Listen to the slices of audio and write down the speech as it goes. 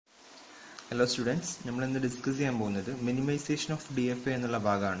Hello students, we will discuss minimization of DFA എന്നുള്ള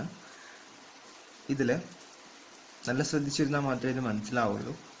ഭാഗമാണ്. ഇതില് നല്ല ശ്രദ്ധിച്ചിരുന്നാൽ മാത്രമേ ഇത്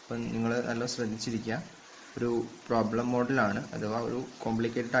മനസ്സിലാവുള്ളൂ. അപ്പോൾ നിങ്ങൾ നല്ല ശ്രദ്ധിച്ചിരിക്കുക. ഒരു പ്രോബ്ലം മോഡലാണ് അഥവാ ഒരു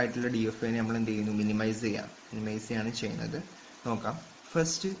കോംപ്ലിക്കേറ്റഡ് ആയിട്ടുള്ള DFA നെ നമ്മൾ എന്ത് ചെയ്യുന്നു, മിനിമൈസ് ചെയ്യാണ് ചെയ്യുന്നത്. നോക്കാം.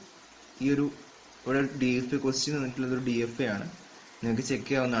 ഫസ്റ്റ് ഈ ഒരു DFA ക്വസ്റ്റ്യൻ തന്നിട്ടുള്ളത് ഒരു DFA ആണ്. നിങ്ങൾക്ക് ചെക്ക്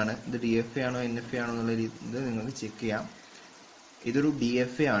ചെയ്യാവുന്നതാണ് ഇത് DFA ആണോ NFA ആണോ എന്നുള്ള ഇത് നിങ്ങൾക്ക് ചെക്ക് ചെയ്യാം. ഇതൊരു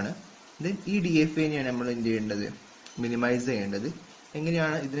DFA ആണ്. ഈ DFA നെയാണ് നമ്മൾ എന്ത് ചെയ്യേണ്ടത്, മിനിമൈസ് ചെയ്യേണ്ടത്.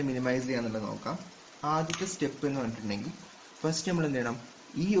 എങ്ങനെയാണ് ഇതിനെ മിനിമൈസ് ചെയ്യാന്നുള്ളത് നോക്കാം. ആദ്യത്തെ സ്റ്റെപ്പ് എന്ന് പറഞ്ഞിട്ടുണ്ടെങ്കിൽ ഫസ്റ്റ് നമ്മൾ എന്ത് ചെയ്യണം,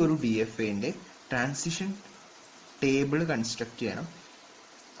 ഈ ഒരു DFAന്റെ ട്രാൻസിഷൻ ടേബിൾ കൺസ്ട്രക്ട് ചെയ്യണം.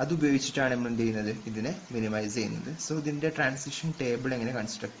 അതുപയോഗിച്ചിട്ടാണ് നമ്മൾ എന്ത് ചെയ്യുന്നത്, ഇതിനെ മിനിമൈസ് ചെയ്യുന്നത്. സോ ഇതിന്റെ ട്രാൻസിഷൻ ടേബിൾ എങ്ങനെ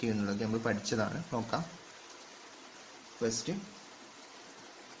കൺസ്ട്രക്ട് ചെയ്യുന്നുള്ളത് നമ്മൾ പഠിച്ചതാണ്. നോക്കാം. ഫസ്റ്റ്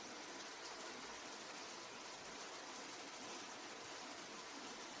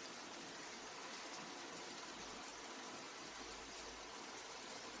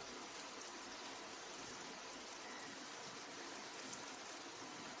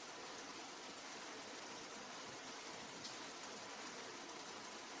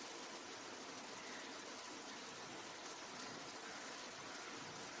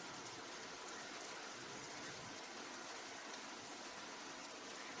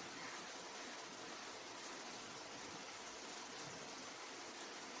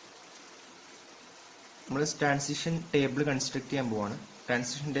നമ്മൾ ട്രാൻസിഷൻ ടേബിൾ കൺസ്ട്രക്ട് ചെയ്യാൻ പോവാണ്.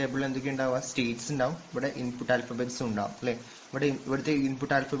 ട്രാൻസിഷൻ ടേബിൾ എന്തൊക്കെ ഉണ്ടാവുക, സ്റ്റേറ്റ്സ് ഉണ്ടാവും, ഇവിടെ ഇൻപുട്ട് ആൽഫബറ്റ്സും ഉണ്ടാവും അല്ലെ. ഇവിടുത്തെ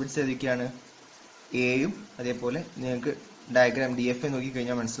ഇൻപുട്ട് ആൽഫബറ്റ്സ് ഏതൊക്കെയാണ്, എയും അതേപോലെ നിങ്ങൾക്ക് ഡയഗ്രാം DFA നോക്കി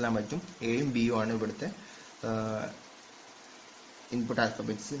കഴിഞ്ഞാൽ മനസ്സിലാൻ പറ്റും. എയും ബിയും ആണ് ഇവിടുത്തെ ഇൻപുട്ട്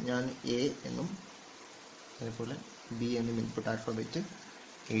ആൽഫബറ്റ്സ്. ഞാൻ എ എന്നും അതേപോലെ ബി എന്നും ഇൻപുട്ട് ആൽഫബറ്റ്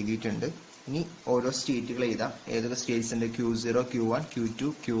എഴുതിയിട്ടുണ്ട്. ഇനി ഓരോ സ്റ്റേറ്റുകൾ എഴുതാം. ഏതൊക്കെ സ്റ്റേറ്റ്സ് ഉണ്ട്, Q0, Q1, Q2,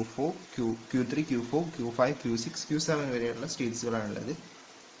 Q4, Q3, Q4, Q5, Q6, Q7 വരെയുള്ള സ്റ്റേറ്റ്സുകളാണുള്ളത്.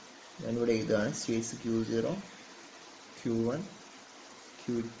 ഞാനിവിടെ എഴുതുകയാണ്. States Q0, Q1,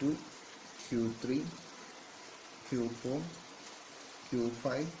 Q2, Q3, Q4,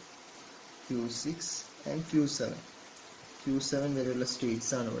 Q5, Q6 and Q7 വരെയുള്ള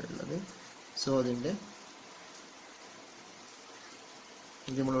സ്റ്റേറ്റ്സ് ആണ് ഇവിടെ ഉള്ളത്. സോ അതിന്റെ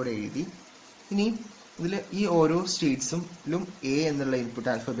നമ്മളിവിടെ എഴുതി. ഇനി ഇതിൽ ഈ ഓരോ സ്റ്റേറ്റ്സിലും എ എന്നുള്ള ഇൻപുട്ട്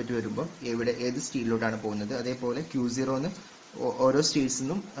ആൽഫബറ്റ് വരുമ്പോൾ ഏത് സ്റ്റേറ്റിലോട്ടാണ് പോകുന്നത്, അതേപോലെ Q0 ഓരോ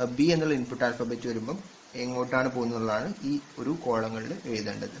സ്റ്റേറ്റ്സിനും ബി എന്നുള്ള ഇൻപുട്ട് ആൽഫബറ്റ് വരുമ്പോൾ എങ്ങോട്ടാണ് പോകുന്നതാണ് ഈ ഒരു കോളങ്ങളിൽ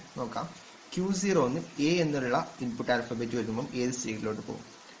എഴുതേണ്ടത്. നോക്കാം. Q0 എ എന്നുള്ള ഇൻപുട്ട് ആൽഫബറ്റ് വരുമ്പോൾ ഏത് സ്റ്റേറ്റിലോട്ട് പോകും,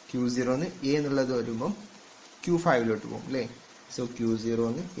 Q0 എ എന്നുള്ളത് വരുമ്പോൾ Q5ലോട്ട് പോകും അല്ലേ. സോ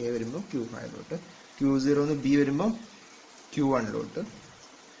Q0 എ വരുമ്പോൾ Q5ലോട്ട്, Q0 ബി വരുമ്പോൾ Q1ലോട്ട്,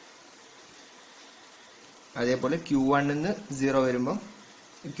 അതേപോലെ Q1 0 വരുമ്പോൾ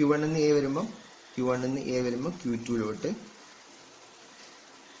Q1 എ വരുമ്പോൾ Q2ലോട്ട്,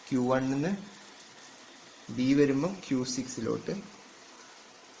 Q1 ബി വരുമ്പോൾ Q6ലോട്ട്,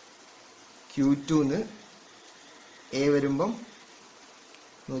 Q2 എ വരുമ്പോൾ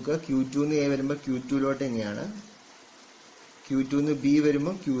നോക്കുക, Q2 എ വരുമ്പോൾ Q2ലോട്ട് തന്നെയാണ്, Q2 ബി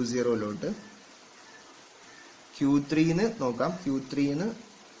വരുമ്പോൾ Q0ലോട്ട്, Q3 നോക്കാം, Q3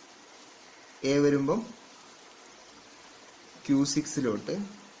 എ വരുമ്പോൾ Q6ലോട്ട്,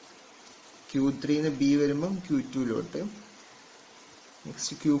 Q3 ബി വരുമ്പോൾ Q2ലോട്ട്,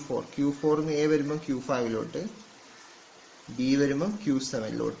 നെക്സ്റ്റ് Q4 എ വരുമ്പോൾ Q5ലോട്ട്, ബി വരുമ്പോൾ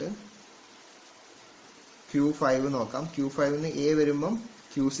Q7ലോട്ട്, Q5 നോക്കാം, Q5 എ വരുമ്പോൾ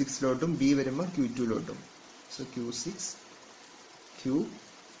Q6ലോട്ടും ബി വരുമ്പോൾ Q2ലോട്ടും. So Q6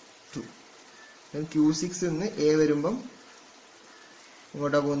 Q2. Q6 A വരുമ്പം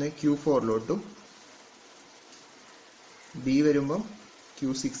ഇങ്ങോട്ടാ പോകുന്നത് Q4ലോട്ടും, ബി വരുമ്പം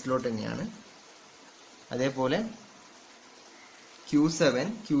Q6ലോട്ട് തന്നെയാണ്. അതേപോലെ Q7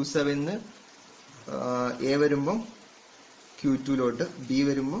 എ വരുമ്പം Q2ലോട്ട്, ബി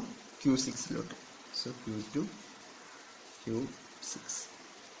വരുമ്പം Q6ലോട്ട്. സോ Q2 Q6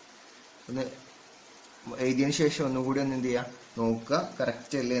 ഒന്ന് എഴുതിയതിനു ശേഷം ഒന്നുകൂടി ഒന്ന് എന്ത് ചെയ്യുക, നോക്കുക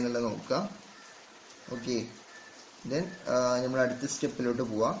കറക്റ്റ് അല്ലേ എന്നുള്ളത് നോക്കുക. ഓക്കെ, ദെൻ നമ്മൾ അടുത്ത സ്റ്റെപ്പിലോട്ട്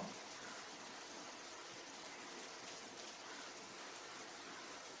പോവാം.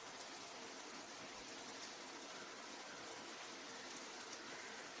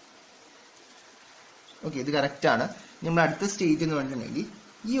 ഓക്കെ, ഇത് കറക്റ്റ് ആണ്. നമ്മൾ അടുത്ത സ്റ്റേറ്റ് എന്ന് പറഞ്ഞിട്ടുണ്ടെങ്കിൽ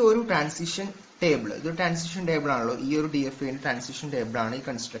ഈ ഒരു ട്രാൻസിഷൻ ടേബിൾ, ഇതൊരു ട്രാൻസിഷൻ ടേബിൾ ആണല്ലോ, ഈ ഒരു DFA ട്രാൻസിഷൻ ടേബിൾ ആണ് ഈ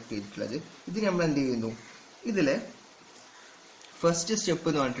കൺസ്ട്രക്ട് ചെയ്തിട്ടുള്ളത്. ഇത് നമ്മൾ എന്ത് ചെയ്യുന്നു, ഇതില് ഫസ്റ്റ് സ്റ്റെപ്പ്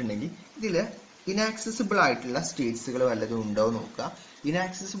എന്ന് പറഞ്ഞിട്ടുണ്ടെങ്കിൽ ഇതില് ഇനാക്സസിബിൾ ആയിട്ടുള്ള സ്റ്റേറ്റ്സുകൾ വല്ലതും ഉണ്ടോ നോക്കുക.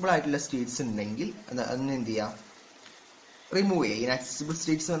 ഇനാക്സസിബിൾ ആയിട്ടുള്ള സ്റ്റേറ്റ്സ് ഉണ്ടെങ്കിൽ അന്ന് എന്ത് ചെയ്യാം, റിമൂവ് ചെയ്യുക. ഇനാക്സസിബിൾ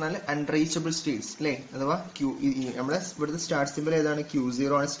സ്റ്റേറ്റ്സ് എന്ന് പറഞ്ഞാൽ അൺറീച്ചബിൾ സ്റ്റേറ്റ്സ് അല്ലേ, അഥവാ നമ്മുടെ ഇവിടുത്തെ സ്റ്റാർട്ട് സിമ്പിൾ ഏതാണ്?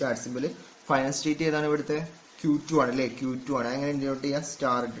 Q0 ആണ് സ്റ്റാർട്ട് സിമ്പിൾ. ഫൈനൽ സ്റ്റേറ്റ് ഏതാണ്? ഇവിടുത്തെ Q2 ആണ് അല്ലേ, Q2 ആണ്. അങ്ങനെ ഇൻഡിനോട്ട് ചെയ്യാം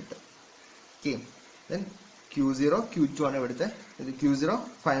സ്റ്റാർ ഇട്ടിട്ട്. ഓക്കെ, ദെൻ Q0 Q2 ആണ് ഇവിടുത്തെ Q0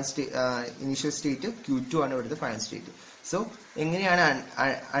 final initial state, Q2 ആണ് ഇവിടുത്തെ ഫൈനൽ സ്റ്റേറ്റ്. സോ എങ്ങനെയാണ്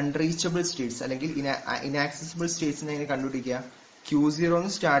അൺറീച്ചബിൾ സ്റ്റേറ്റ്സ് അല്ലെങ്കിൽ ഇനാക്സസിബിൾ സ്റ്റേറ്റ്സിനെ എങ്ങനെ കണ്ടുപിടിക്കുക? Q0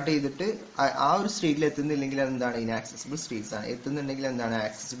 സ്റ്റാർട്ട് ചെയ്തിട്ട് ആ ഒരു സ്റ്റേറ്റിൽ എത്തുന്നില്ലെങ്കിൽ അതെന്താണ്? ഇനാക്സസിബിൾ സ്റ്റേറ്റ്സ് ആണ്. എത്തുന്നുണ്ടെങ്കിൽ എന്താണ്?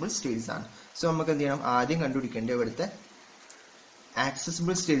 ആക്സസിബിൾ സ്റ്റേറ്റ്സ് ആണ്. സോ നമുക്ക് എന്ത് ചെയ്യണം? ആദ്യം കണ്ടുപിടിക്കേണ്ടത് ഇവിടുത്തെ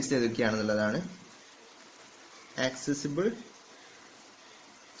ആക്സസിബിൾ സ്റ്റേറ്റ്സ് ഏതൊക്കെയാണെന്നുള്ളതാണ്. ആക്സസിബിൾ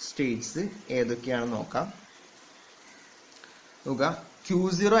സ്റ്റേറ്റ്സ് ഏതൊക്കെയാണെന്ന് നോക്കാം. നോക്കുക,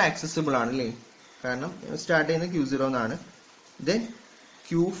 Q0 ആക്സസിബിൾ ആണ് അല്ലേ, കാരണം സ്റ്റാർട്ട് ചെയ്യുന്നത് Q0 എന്നാണ്. ദെൻ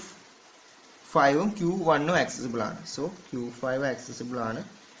Q5 Q1 ആക്സസിബിൾ ആണ്. സോ Q5 ആക്സസിബിൾ ആണ്,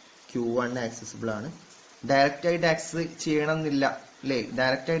 Q1 ആക്സസിബിൾ ആണ്. ഡയറക്റ്റ് ആയിട്ട് ആക്സസ് ചെയ്യണമെന്നില്ല അല്ലേ,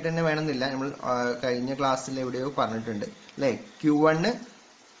 ഡയറക്റ്റ് ആയിട്ട് തന്നെ വേണമെന്നില്ല. നമ്മൾ കഴിഞ്ഞ ക്ലാസ്സിൽ എവിടെയോ പറഞ്ഞിട്ടുണ്ട് അല്ലേ.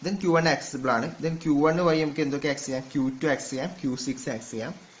 Q1 ആക്സസിബിൾ ആണ്. ദെൻ Q1 വഴി നമുക്ക് എന്തൊക്കെ ആക്സസ് ചെയ്യാം? Q2 ആക്സസ് ചെയ്യാം, Q6 ആക്സസ്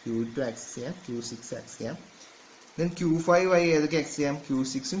ചെയ്യാം, Q2 ആക്സസ് ചെയ്യാം, Q6 ആക്സസ് ചെയ്യാം. ദെൻ Q5 വഴി ഏതൊക്കെ ആക്സസ് ചെയ്യാം?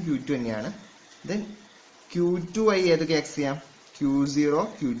 Q6 Q2 തന്നെയാണ്. ദെൻ Q2 വഴി ഏതൊക്കെ ആക്സസ് ചെയ്യാം? Q0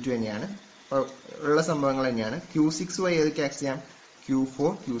 Q2 തന്നെയാണ്, ഉള്ള സംഭവങ്ങൾ തന്നെയാണ്. Q6 വഴി ഏതൊക്കെ ആക്സസ് ചെയ്യാം?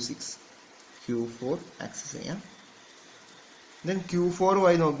 Q4 Q4 ആക്സസ് ചെയ്യാം. ദെൻ Q4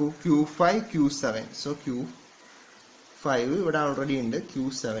 വഴി നോക്കൂ, Q5 Q7. സോ Q5 ഇവിടെ ഓൾറെഡി ഉണ്ട്,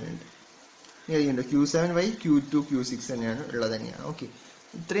 Q7 ഉണ്ട്. Q7 വഴി Q2 Q6 തന്നെയാണ് ഉള്ളത് തന്നെയാണ്. ഓക്കെ,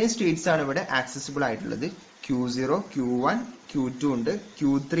 ഇത്രയും സ്റ്റേറ്റ്സ് ആണ് ഇവിടെ ആക്സസിബിൾ ആയിട്ടുള്ളത്. Q0 Q1 Q2 ഉണ്ട്,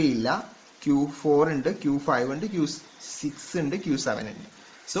 Q3 ഇല്ല, Q4 ഉണ്ട്, Q5 ഉണ്ട്, Q6 ഉണ്ട്, Q7 ഉണ്ട്.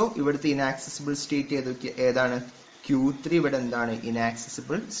 സോ ഇവിടുത്തെ ഇനാക്സസിബിൾ സ്റ്റേറ്റ് ഏതാണ്? Q3 ഇവിടെ എന്താണ്?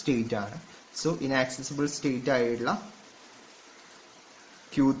 ഇനാക്സസിബിൾ സ്റ്റേറ്റ് ആണ്. സോ ഇനാക്സസിബിൾ സ്റ്റേറ്റ് ആയിട്ടുള്ള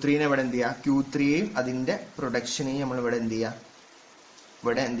Q3നെ ഇവിടെ എന്ത് ചെയ്യുക? Q3യെയും അതിന്റെ പ്രൊഡക്ഷനെയും നമ്മൾ ഇവിടെ എന്ത്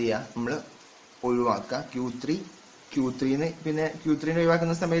ചെയ്യുക? നമ്മൾ ഒഴിവാക്കുക. Q3നെ പിന്നെ Q3നെ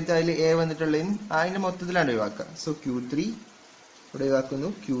ഒഴിവാക്കുന്ന സമയത്ത് അതിൽ A വന്നിട്ടുള്ളതിന് അതിന്റെ മൊത്തത്തിലാണ് ഒഴിവാക്കുക. സോ Q3 ഇവിടെ ഒഴിവാക്കുന്നു,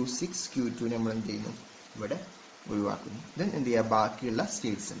 Q6 Q2 നമ്മൾ എന്ത് ചെയ്യുന്നു? ഇവിടെ ഒഴിവാക്കുന്നു. ദെൻ എന്ത് ചെയ്യുക? ബാക്കിയുള്ള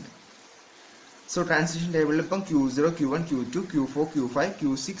സ്റ്റേറ്റ്സ് ഉണ്ട്. സോ ട്രാൻസിഷൻ ടേബിളിൽ ഇപ്പം Q0 Q1 Q2 Q4 Q5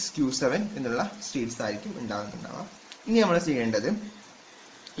 Q6 Q7 എന്നുള്ള സ്റ്റേറ്റ്സ് ആയിരിക്കും ഉണ്ടാവുന്നുണ്ടാവുക. ഇനി നമ്മൾ ചെയ്യേണ്ടത്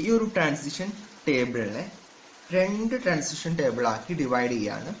ഈ ഒരു ട്രാൻസിഷൻ ടേബിളിനെ 2 ട്രാൻസിഷൻ ടേബിൾ ആക്കി ഡിവൈഡ്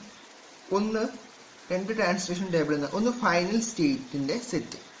ചെയ്യാണ്. രണ്ട് ട്രാൻസിഷൻ ടേബിൾ, ഒന്ന് ഫൈനൽ സ്റ്റേറ്റിന്റെ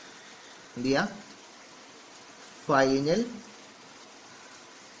സെറ്റ്. എന്ത് ചെയ്യാ? ഫൈനൽ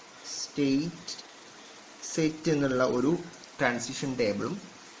സ്റ്റേറ്റ് സെറ്റ് എന്നുള്ള ഒരു ട്രാൻസിഷൻ ടേബിളും,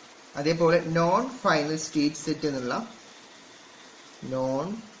 അതേപോലെ നോൺ ഫൈനൽ സ്റ്റേറ്റ് സെറ്റ്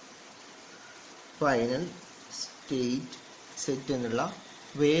എന്നുള്ള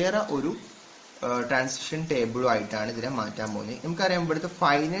വേറെ ഒരു ട്രാൻസിഷൻ ടേബിളും ആയിട്ടാണ് ഇതിനെ മാറ്റാൻ പോകുന്നത്. നമുക്കറിയാം ഇവിടുത്തെ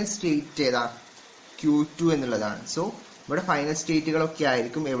ഫൈനൽ സ്റ്റേറ്റ് ഏതാ? Q2 എന്നുള്ളതാണ്. സോ ഇവിടെ ഫൈനൽ സ്റ്റേറ്റുകളൊക്കെ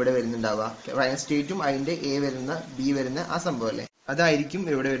ആയിരിക്കും എവിടെ വരുന്നുണ്ടാവുക? ഫൈനൽ സ്റ്റേറ്റും അതിന്റെ A വരുന്ന B വരുന്ന ആ സംഭവം അല്ലേ, അതായിരിക്കും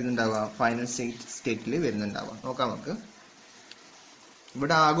എവിടെ വരുന്നുണ്ടാവുക? ഫൈനൽ സ്റ്റേറ്റിൽ വരുന്നുണ്ടാവുക. നോക്കാം നമുക്ക്.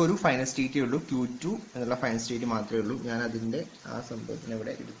 ഇവിടെ ആകെ ഒരു ഫൈനൽ സ്റ്റേറ്റേ ഉള്ളൂ, Q2 എന്നുള്ള ഫൈനൽ സ്റ്റേറ്റ് മാത്രമേ ഉള്ളൂ. ഞാൻ അതിന്റെ ആ സംഭവത്തിന്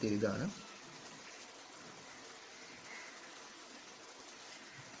ഇവിടെ എടുത്തെഴുതാണ്.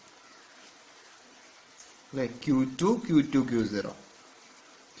 Q2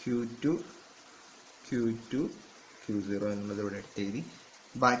 Q0 എന്നുള്ളത് ഇവിടെ എടുത്തെഴുതി.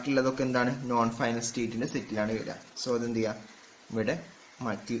 ബാക്കിയുള്ളതൊക്കെ എന്താണ്? നോൺ ഫൈനൽ സ്റ്റേറ്റിന്റെ സെറ്റിലാണ് വരിക. സോ അതെന്ത് ചെയ്യാം? ഇവിടെ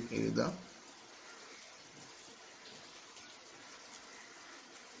മാറ്റി എഴുതുക.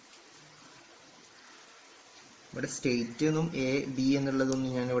 ഇവിടെ സ്റ്റേറ്റ് ഒന്നും A B എന്നുള്ളതൊന്നും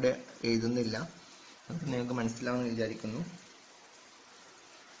ഞാൻ ഇവിടെ എഴുതുന്നില്ല, അത് നിങ്ങൾക്ക് മനസ്സിലാവുമെന്ന് വിചാരിക്കുന്നു.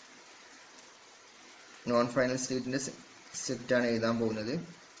 നോൺ ഫൈനൽ സ്റ്റേറ്റിന്റെ സെറ്റാണ് എഴുതാൻ പോകുന്നത്.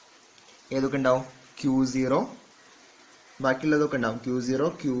 ഏതൊക്കെ ഉണ്ടാവും? Q0, ബാക്കിയുള്ളതൊക്കെ ഉണ്ടാവും. Q0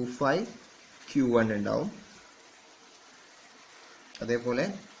 Q5 Q1 ഉണ്ടാവും. അതേപോലെ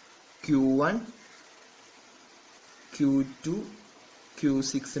Q1 Q2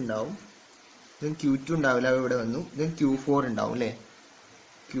 Q6 ഉണ്ടാവും. ദെൻ Q2 ഉണ്ടാവില്ല, ഇവിടെ വന്നു. ദെൻ Q4 ഉണ്ടാവും അല്ലേ,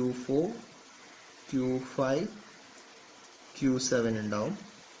 Q4 Q5 Q7 ഉണ്ടാവും.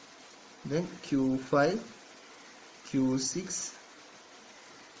 ദെൻ Q5 Q6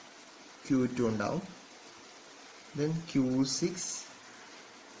 Q2 ഉണ്ടാവും. ദെൻ Q6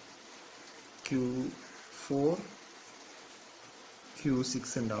 Q4 Q6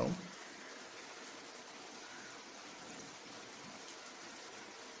 ഉണ്ടാവും.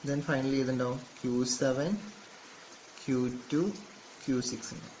 Then finally ഏതുണ്ടാവും? Q7 Q2 Q6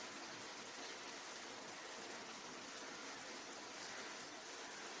 ഉണ്ടാവും.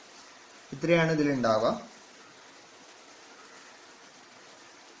 ഇത്രയാണ് ഇതിൽ ഉണ്ടാവുക.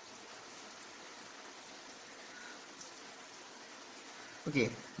 ഓക്കെ,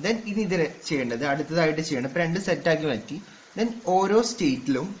 ദെൻ ഇനി ഇതിൽ ചെയ്യേണ്ടത് അടുത്തതായിട്ട് ചെയ്യേണ്ടത് ഇപ്പൊ രണ്ട് സെറ്റാക്കി മാറ്റി. ദെൻ ഓരോ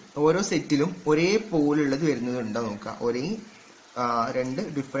സെറ്റിലും ഒരേപോലുള്ളത് വരുന്നതുണ്ടോ നോക്കുക. ഒരേ രണ്ട്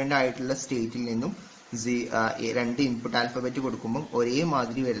ഡിഫറെന്റ് ആയിട്ടുള്ള സ്റ്റേറ്റിൽ നിന്നും രണ്ട് ഇൻപുട്ട് ആൽഫബറ്റ് കൊടുക്കുമ്പോൾ ഒരേ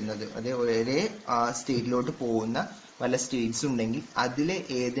മാതിരി വരുന്നത്, അതെ ഒരേ സ്റ്റേറ്റിലോട്ട് പോകുന്ന വല്ല സ്റ്റേറ്റ്സ് ഉണ്ടെങ്കിൽ അതിലെ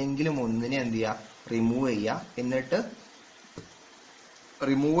ഏതെങ്കിലും ഒന്നിനെ എന്ത് ചെയ്യുക, റിമൂവ് ചെയ്യുക. എന്നിട്ട്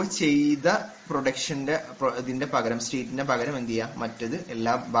റിമൂവ് ചെയ്ത പ്രൊഡക്ഷന്റെ ഇതിന്റെ പകരം സ്റ്റേറ്റിന്റെ പകരം എന്ത് ചെയ്യുക, മറ്റത്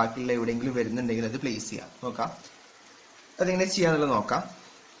എല്ലാ ബാക്കിയുള്ള എവിടെയെങ്കിലും വരുന്നുണ്ടെങ്കിൽ അത് പ്ലേസ് ചെയ്യാം. നോക്കാം അതെങ്ങനെ ചെയ്യാന്നുള്ളത് നോക്കാം.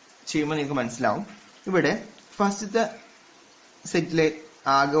 ചെയ്യുമ്പോൾ നിങ്ങൾക്ക് മനസ്സിലാവും. ഇവിടെ ഫസ്റ്റത്തെ സെറ്റിലെ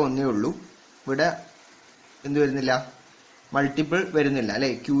ആകെ ഒന്നേ ഉള്ളൂ. ഇവിടെ എന്ത് വരുന്നില്ല, മൾട്ടിപ്പിൾ വരുന്നില്ല അല്ലെ.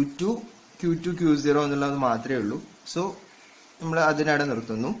 Q2 Q0 എന്നുള്ളത് മാത്രമേ ഉള്ളൂ. സോ നമ്മൾ അതിനവിടെ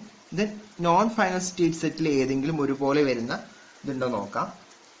നിർത്തുന്നു. ദെൻ നോൺ ഫൈനൽ സ്റ്റേറ്റ് സെറ്റിൽ ഏതെങ്കിലും ഒരുപോലെ വരുന്ന ഇതുണ്ടോ നോക്കാം.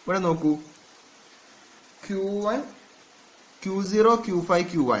 ഇവിടെ നോക്കൂ, Q1 Q0 Q5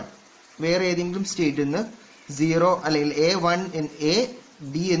 Q1 വേറെ ഏതെങ്കിലും സ്റ്റേറ്റിൽ നിന്ന് 0 അല്ലെങ്കിൽ A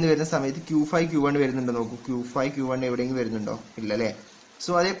D എന്ന് വരുന്ന സമയത്ത് Q5 Q1 വരുന്നുണ്ടോ നോക്കൂ. Q5 Q1 എവിടെയെങ്കിലും വരുന്നുണ്ടോ? ഇല്ല അല്ലെ.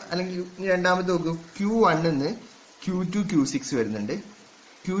 സോ അതേ അല്ലെങ്കിൽ രണ്ടാമത് നോക്കൂ, Q1 നിന്ന് Q2 Q6 വരുന്നുണ്ട്.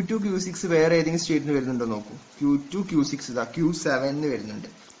 Q2 Q6 വേറെ ഏതെങ്കിലും സ്റ്റേറ്റിന് വരുന്നുണ്ടോ നോക്കൂ. Q2 Q6 ഇതാ Q7 വരുന്നുണ്ട്.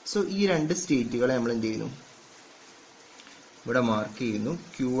 സോ ഈ രണ്ട് സ്റ്റേറ്റുകളെ നമ്മൾ എന്ത് ചെയ്യുന്നു, ഇവിടെ മാർക്ക് ചെയ്യുന്നു.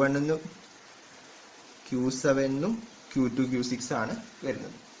 Q1 നും Q7 നും Q2 Q6 ആണ്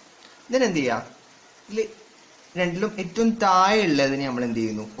വരുന്നത്. ഇതിനെന്ത് ചെയ്യാം, ഇതിൽ രണ്ടിലും ഏറ്റവും താഴെ ഉള്ളതിനെ നമ്മൾ എന്ത്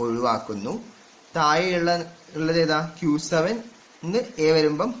ചെയ്യുന്നു, ഒഴിവാക്കുന്നു. താഴെയുള്ളത് ഏതാ, Q7 A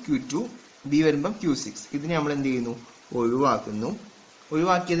വരുമ്പം Q2, B വരുമ്പം Q6. ഇതിനെ നമ്മൾ എന്ത് ചെയ്യുന്നു, ഒഴിവാക്കുന്നു.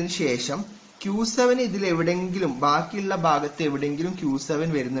 ഒഴിവാക്കിയതിന് ശേഷം Q7 ഇതിൽ എവിടെങ്കിലും ബാക്കിയുള്ള ഭാഗത്ത് എവിടെയെങ്കിലും Q7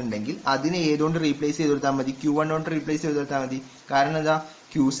 വരുന്നുണ്ടെങ്കിൽ അതിനെ ഏതുകൊണ്ട് റീപ്ലേസ് ചെയ്ത് കൊടുത്താൽ മതി, Q1 കൊണ്ട് റീപ്ലേസ് ചെയ്ത് കൊടുത്താൽ മതി. കാരണം എന്താ,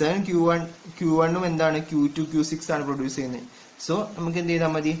 Q7 Q1 എന്താണ്, Q2 Q6 ആണ് പ്രൊഡ്യൂസ് ചെയ്യുന്നത്. സോ നമുക്ക് എന്ത്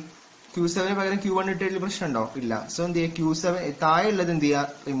ചെയ്താൽ മതി, Q7 പകരം Q1 ഇട്ടതിൽ പ്രശ്നമുണ്ടോ? ഇല്ല. സോ എന്ത് ചെയ്യുക, Q7 താഴെയുള്ളത് എന്ത്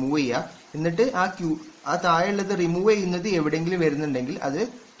ചെയ്യുക, റിമൂവ് ചെയ്യുക. എന്നിട്ട് ആ താഴെയുള്ളത് റിമൂവ് ചെയ്യുന്നത് എവിടെയെങ്കിലും വരുന്നുണ്ടെങ്കിൽ അത്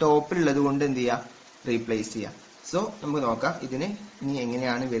ടോപ്പിലുള്ളത് കൊണ്ട് എന്ത് ചെയ്യുക, റീപ്ലേസ് ചെയ്യുക. സോ നമുക്ക് നോക്കാം ഇതിന് ഇനി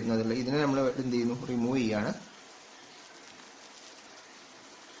എങ്ങനെയാണ് വരുന്നത്. ഇതിനെ നമ്മൾ എന്ത് ചെയ്യുന്നു, റിമൂവ് ചെയ്യാണ്.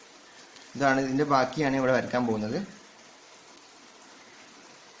 ഇതാണ് ഇതിന്റെ ബാക്കിയാണ് ഇവിടെ വരയ്ക്കാൻ പോകുന്നത്.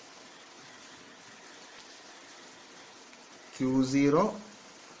 Q0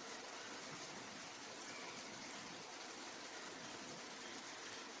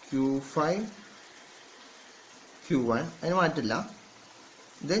 Q5 Q1 അതിന് മാറ്റില്ല.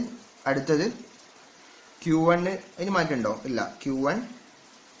 ദെൻ അടുത്തത് Q1 അതിന് മാറ്റമുണ്ടോ? ഇല്ല. Q1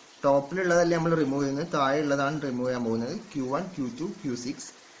 ടോപ്പിലുള്ളതല്ലേ നമ്മൾ റിമൂവ് ചെയ്യുന്നത്, താഴെയുള്ളതാണ് റിമൂവ് ചെയ്യാൻ പോകുന്നത്. Q1 Q2 Q6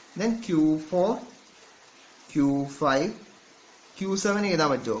 then Q4 Q5 Q7 എഴുതാൻ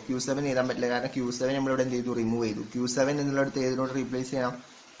പറ്റുമോ? Q7 എഴുതാൻ പറ്റില്ല. കാരണം Q7 നമ്മളിവിടെ എന്ത് ചെയ്തു, റിമൂവ് ചെയ്തു. Q7 എന്നുള്ളടത്ത് ഏതിനോട് റീപ്ലേസ് ചെയ്യണം,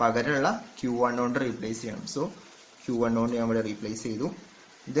 പകരമുള്ള Q1 കൊണ്ട് റീപ്ലേസ് ചെയ്യണം. സോ Q1 കൊണ്ട് ഞാൻ ഇവിടെ റീപ്ലേസ് ചെയ്തു.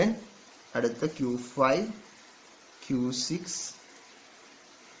 ദെൻ അടുത്ത Q5 Q6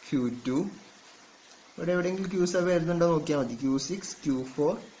 Q2 ഇവിടെ എവിടെയെങ്കിലും Q7 വരുന്നുണ്ടോ നോക്കിയാൽ മതി. Q6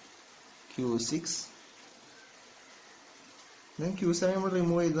 Q4 Q6 Q7 നമ്മൾ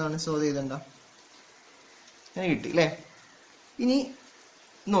റിമൂവ് ചെയ്തതാണ്. സോ അത് എഴുതണ്ട. അങ്ങനെ കിട്ടി അല്ലേ. ഇനി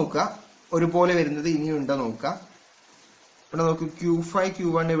നോക്കുക ഒരുപോലെ വരുന്നത് ഇനിയും ഉണ്ടോ നോക്കുക. ഇവിടെ നോക്കൂ, Q5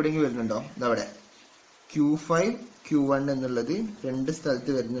 Q1 എവിടെയെങ്കിലും വരുന്നുണ്ടോ? ഇതവിടെ Q5 Q1 എന്നുള്ളത് രണ്ട്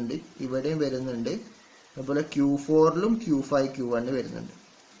സ്ഥലത്ത് വരുന്നുണ്ട്. ഇവിടെയും വരുന്നുണ്ട്. അതുപോലെ Q4ലും Q5 Q1 വരുന്നുണ്ട്.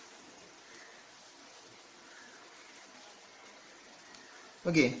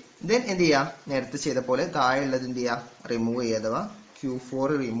 ഓക്കെ, ദെൻ എന്ത് ചെയ്യാ, നേരത്തെ ചെയ്ത പോലെ താഴെയുള്ളത് എന്ത് ചെയ്യാ, റിമൂവ് ചെയ്യുക. അഥവാ Q4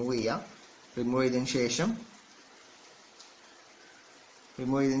 റിമൂവ് ചെയ്യാം. റിമൂവ് ചെയ്തതിനു ശേഷം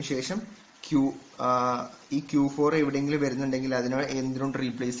ഈ Q4 എവിടെയെങ്കിലും വരുന്നുണ്ടെങ്കിൽ അതിനെ എന്തിനോട്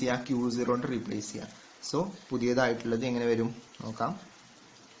റീപ്ലേസ് ചെയ്യാം, Q0 കൊണ്ട് റീപ്ലേസ് ചെയ്യാം. സോ പുതിയതായിട്ടുള്ളത് എങ്ങനെ വരും നോക്കാം.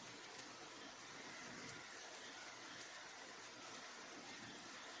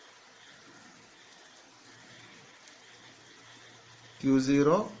 Q0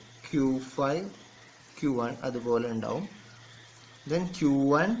 Q5 Q1 അതുപോലെ ഉണ്ടാവും. Then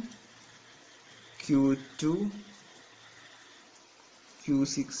Q1 Q2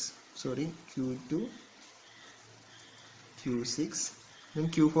 Q6 Q2 Q6 then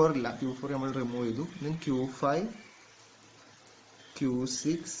Q4 ഇല്ല, Q4 നമ്മൾ റിമൂവ് ചെയ്തു. then Q5 Q6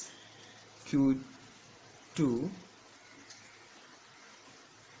 Q2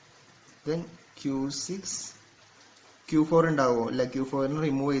 then Q6 Q4 ഉണ്ടാവുമോ? ഇല്ല, Q4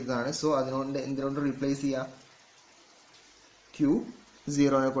 റിമൂവ് ചെയ്തതാണ്. സോ അതിനോട് എന്തിനോട് റീപ്ലേസ് ചെയ്യാം, Q0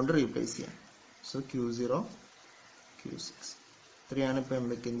 0 കൊണ്ട് റീപ്ലേസ് ചെയ്യാം. സോ Q0 Q6 ഇത്രയാണ് ഇപ്പൊ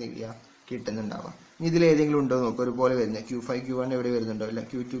നമുക്ക് എന്ത് ചെയ്യുക കിട്ടുന്നുണ്ടാവുക. ഇതിൽ ഏതെങ്കിലും ഉണ്ടോ നോക്കുക, ഒരുപോലെ വരുന്നത് Q5 Q1 എവിടെ വരുന്നുണ്ടോ ഇല്ല,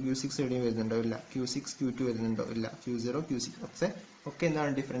 Q2 Q6 എവിടെയും വരുന്നുണ്ടോ ഇല്ല, Q6 Q2 വരുന്നുണ്ടോ ഇല്ല, Q0 Q6 ഒക്കെ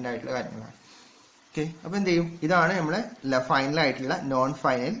എന്താണ് ഡിഫറെന്റ് ആയിട്ടുള്ള കാര്യങ്ങളാണ്. ഓക്കെ, അപ്പൊ എന്ത് ചെയ്യും, ഇതാണ് നമ്മളെ ഫൈനൽ ആയിട്ടുള്ള നോൺ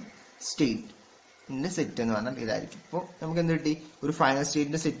ഫൈനൽ സ്റ്റേറ്റിന്റെ സെറ്റ് എന്ന് പറഞ്ഞാൽ ഇതായിരിക്കും. അപ്പോൾ നമുക്ക് എന്ത് കിട്ടി, ഒരു ഫൈനൽ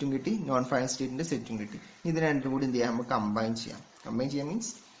സ്റ്റേറ്റിന്റെ സെറ്റും കിട്ടി, നോൺ ഫൈനൽ സ്റ്റേറ്റിന്റെ സെറ്റും കിട്ടി. ഇത് രണ്ടും കൂടി എന്ത് ചെയ്യാം, നമുക്ക് കമ്പൈൻ ചെയ്യാം. കമ്പൈൻ ചെയ്യാൻ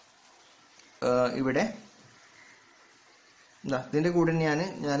മീൻസ് ഇവിടെ ഇതിന്റെ കൂടെ ഞാൻ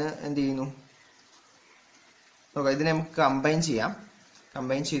എന്ത് ചെയ്യുന്നു നോക്കാം, ഇതിനെ നമുക്ക് കമ്പൈൻ ചെയ്യാം.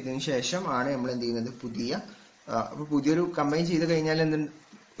 കമ്പൈൻ ചെയ്തതിന് ശേഷം ആണ് നമ്മൾ എന്ത് ചെയ്യുന്നത്, പുതിയൊരു കമ്പൈൻ ചെയ്ത് കഴിഞ്ഞാൽ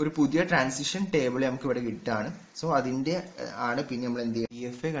ഒരു പുതിയ ട്രാൻസിഷൻ ടേബിൾ നമുക്ക് ഇവിടെ കിട്ടുകയാണ്. സോ അതിന്റെ ആണ് പിന്നെ നമ്മൾ എന്ത് ചെയ്യുക,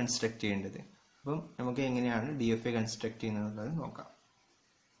 DFA കൺസ്ട്രക്ട് ചെയ്യേണ്ടത്. അപ്പം നമുക്ക് എങ്ങനെയാണ് DFA കൺസ്ട്രക്ട് ചെയ്യുന്നത് നോക്കാം.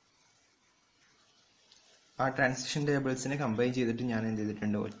 ആ ട്രാൻസിഷൻ ടേബിൾസിനെ കമ്പൈൻ ചെയ്തിട്ട് ഞാൻ എന്ത്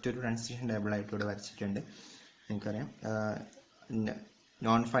ചെയ്തിട്ടുണ്ട്, ഒറ്റൊരു ട്രാൻസിഷൻ ടേബിൾ ആയിട്ട് ഇവിടെ വരച്ചിട്ടുണ്ട്. നിങ്ങൾക്കറിയാം,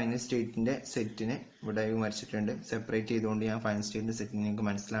 നോൺ ഫൈനൽ സ്റ്റേറ്റിന്റെ സെറ്റിനെ ഇവിടെ വരച്ചിട്ടുണ്ട്. സെപ്പറേറ്റ് ചെയ്തുകൊണ്ട് ഞാൻ ഫൈനൽ സ്റ്റേറ്റിന്റെ സെറ്റിനെ നിങ്ങൾക്ക്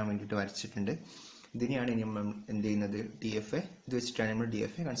മനസ്സിലാൻ വേണ്ടിയിട്ട് വരച്ചിട്ടുണ്ട്. ഇതിനെയാണ് ഇനി നമ്മൾ എന്ത് ചെയ്യുന്നത്, DFA. ഇത് വെച്ചിട്ടാണ് നമ്മൾ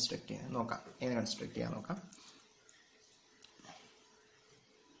DFA കൺസ്ട്രക്ട് ചെയ്യുന്നത്. നോക്കാം എങ്ങനെ കൺസ്ട്രക്ട് ചെയ്യാൻ നോക്കാം.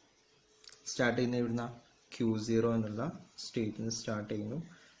 സ്റ്റാർട്ട് ചെയ്യുന്ന ഇവിടുന്ന് Q0 എന്നുള്ള സ്റ്റേറ്റിൽ നിന്ന് സ്റ്റാർട്ട് ചെയ്യുന്നു.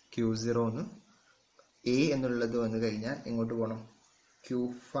 Q0 എന്ന് A എന്നുള്ളത് വന്നു കഴിഞ്ഞാൽ എങ്ങോട്ട് പോകണം,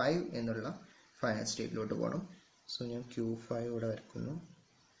 Q5 എന്നുള്ള ഫൈനൽ സ്റ്റേറ്റിലോട്ട് പോകണം. സോ ഞാൻ Q5 ഇവിടെ വരക്കുന്നു.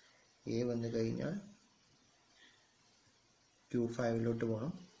 A വന്നു കഴിഞ്ഞാൽ Q5ലോട്ട്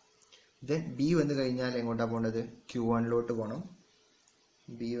പോകണം. ദെൻ B വന്നു കഴിഞ്ഞാൽ എങ്ങോട്ടാ പോകേണ്ടത്, Q1ലോട്ട് പോകണം.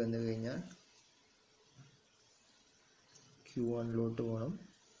 B വന്നു കഴിഞ്ഞാൽ Q1ലോട്ട് പോകണം.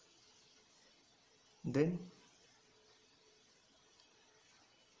 ദെൻ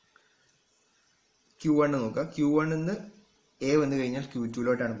Q1 നോക്കാം. Q1 നിന്ന് A വന്നു കഴിഞ്ഞാൽ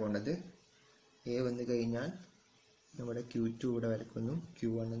Q2ലോട്ടാണ് പോകേണ്ടത്. A വന്നു കഴിഞ്ഞാൽ നമ്മുടെ Q2 ഇവിടെ വരക്കുന്നു.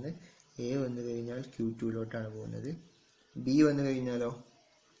 Q1 നിന്ന് A വന്നു കഴിഞ്ഞാൽ Q2ലോട്ടാണ് പോകുന്നത്. B വന്നു കഴിഞ്ഞാലോ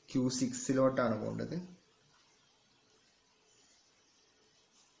Q6ലോട്ടാണ് പോകേണ്ടത്.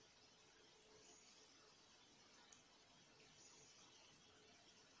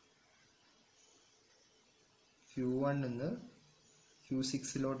 Q1 നിന്ന്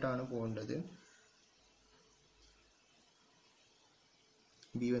Q6ലോട്ടാണ് പോകേണ്ടത്.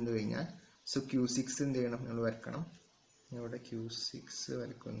 B വന്നു കഴിഞ്ഞാൽ സോ Q6 എന്ത് ചെയ്യണം, നമ്മൾ വരക്കണം. ഇവിടെ Q6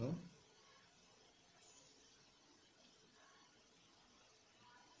 വരക്കുന്നു.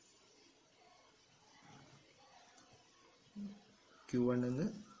 Q1 നിന്ന്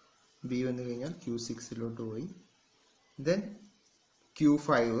B വന്നു കഴിഞ്ഞാൽ Q6ലോട്ട് പോയി. ദെൻ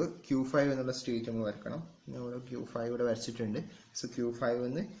Q5 എന്നുള്ള സ്റ്റേറ്റ് നമ്മൾ വരക്കണം. നമ്മൾ Q5 ഇവിടെ വരച്ചിട്ടുണ്ട്. സോ Q5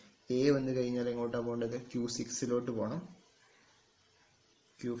 നിന്ന് A വന്നു കഴിഞ്ഞാൽ എങ്ങോട്ടാണ് പോകേണ്ടത്, Q6ലോട്ട് പോകണം.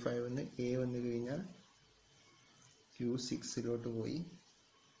 Q5 നിന്ന് A വന്നു കഴിഞ്ഞാൽ Q6ലോട്ട് പോയി.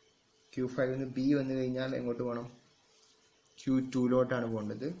 Q5 നിന്ന് B വന്നു കഴിഞ്ഞാൽ എങ്ങോട്ട് പോകണം, Q2ലോട്ടാണ്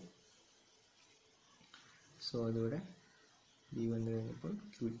പോകേണ്ടത്. സോ അതിവിടെ B വന്നു കഴിഞ്ഞപ്പോൾ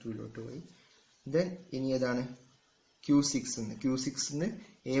Q2ലോട്ട് പോയി. ദെൻ ഇനി ഏതാണ്, Q6 നിന്ന്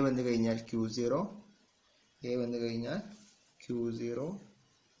A വന്നു കഴിഞ്ഞാൽ Q0, A വന്നു കഴിഞ്ഞാൽ Q0,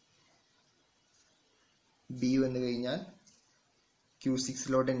 B വന്നു കഴിഞ്ഞാൽ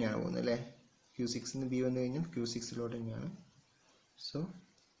Q6ലോട്ട് തന്നെയാണ് പോകുന്നത് അല്ലേ. Q6 നിന്ന് B വന്നു കഴിഞ്ഞാൽ Q6ലോട്ട് തന്നെയാണ്. സോ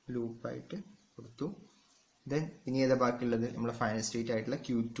ലൂപ്പായിട്ട് കൊടുത്തു. ദെൻ ഇനി ഏതാ ബാക്കിയുള്ളത്, നമ്മുടെ ഫൈനൽ സ്റ്റേറ്റ് ആയിട്ടുള്ള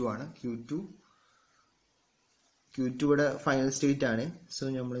Q2 ആണ്. Q2 ഇവിടെ ഫൈനൽ സ്റ്റേറ്റ് ആണ്. സോ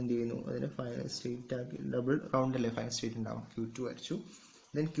നമ്മൾ എന്ത് ചെയ്യുന്നു, അതിനെ ഫൈനൽ സ്റ്റേറ്റ് ആക്കി, ഡബിൾ റൗണ്ട് അല്ലേ ഫൈനൽ സ്റ്റേറ്റ് ഉണ്ടാവും. Q2 വരച്ചു.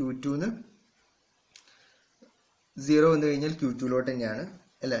 ദെൻ Q2 ന്ന് 0 വന്നു കഴിഞ്ഞാൽ Q2ലോട്ട് തന്നെയാണ്,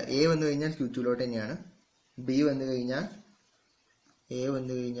 അല്ല A വന്നു കഴിഞ്ഞാൽ Q2ലോട്ട് തന്നെയാണ്. B വന്നു കഴിഞ്ഞാൽ A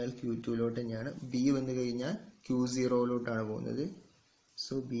വന്നു കഴിഞ്ഞാൽ Q2ലോട്ട് തന്നെയാണ്. B വന്നു കഴിഞ്ഞാൽ Q0ലോട്ടാണ് പോകുന്നത്.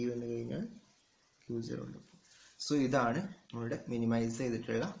 സോ B വന്നു കഴിഞ്ഞാൽ Q0ലോട്ട്. സോ ഇതാണ് നമ്മളുടെ മിനിമൈസ്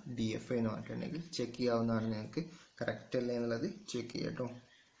ചെയ്തിട്ടുള്ള DFA എന്ന് പറഞ്ഞിട്ടുണ്ടെങ്കിൽ ചെക്ക് ചെയ്യാവുന്നതാണ്. നിങ്ങൾക്ക് കറക്റ്റ് അല്ലേ എന്നുള്ളത് ചെക്ക് ചെയ്യാം കേട്ടോ.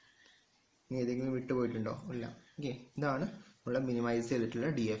 ഇനി ഏതെങ്കിലും വിട്ടുപോയിട്ടുണ്ടോ, ഇല്ല. ഓക്കെ, ഇതാണ് നമ്മളുടെ മിനിമൈസ് ചെയ്തിട്ടുള്ള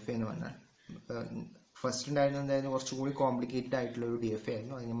DFA എന്ന് പറഞ്ഞാൽ. ഫസ്റ്റ് ഉണ്ടായിരുന്ന എന്തായാലും കുറച്ചുകൂടി കോംപ്ലിക്കേറ്റഡ് ആയിട്ടുള്ള ഒരു DFA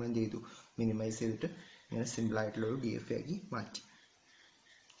ആയിരുന്നു. അത് നമ്മൾ എന്ത് ചെയ്തു, മിനിമൈസ് ചെയ്തിട്ട് ഇങ്ങനെ സിമ്പിൾ ആയിട്ടുള്ള ഒരു DFA ആക്കി മാറ്റി.